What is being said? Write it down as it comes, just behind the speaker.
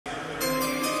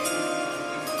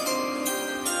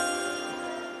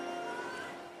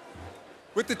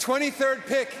With the 23rd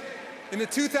pick in the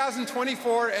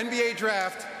 2024 NBA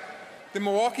Draft, the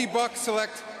Milwaukee Bucks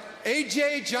select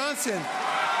A.J. Johnson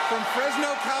from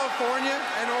Fresno, California,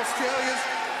 and Australia's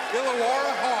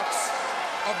Illawarra Hawks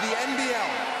of the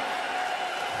NBL.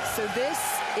 So this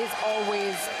is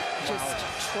always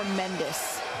just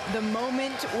tremendous. The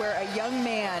moment where a young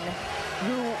man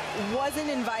who wasn't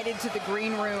invited to the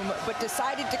green room but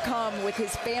decided to come with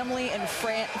his family and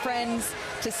friends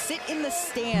to sit in the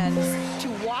stands, to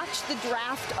watch the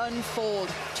draft unfold,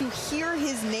 to hear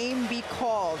his name be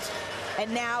called,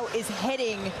 and now is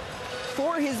heading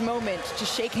for his moment to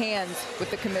shake hands with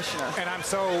the commissioner. And I'm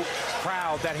so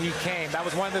proud that he came. That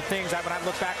was one of the things that when I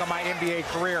look back on my NBA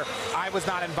career, I was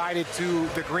not invited to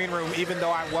the green room even though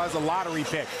I was a lottery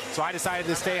pick. So I decided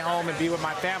to stay home and be with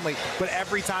my family. But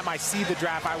every time I see the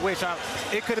draft, I wish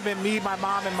it could have been me, my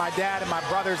mom, and my dad, and my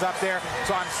brothers up there.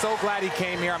 So I'm so glad he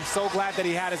came here. I'm so glad that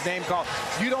he had his name called.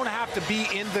 You don't have to be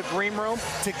in the green room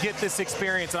to get this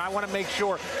experience. And I want to make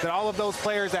sure that all of those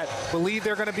players that believe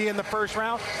they're going to be in the first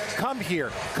round, come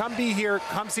here, come be here,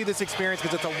 come see this experience,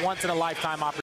 because it's a once-in-a-lifetime opportunity.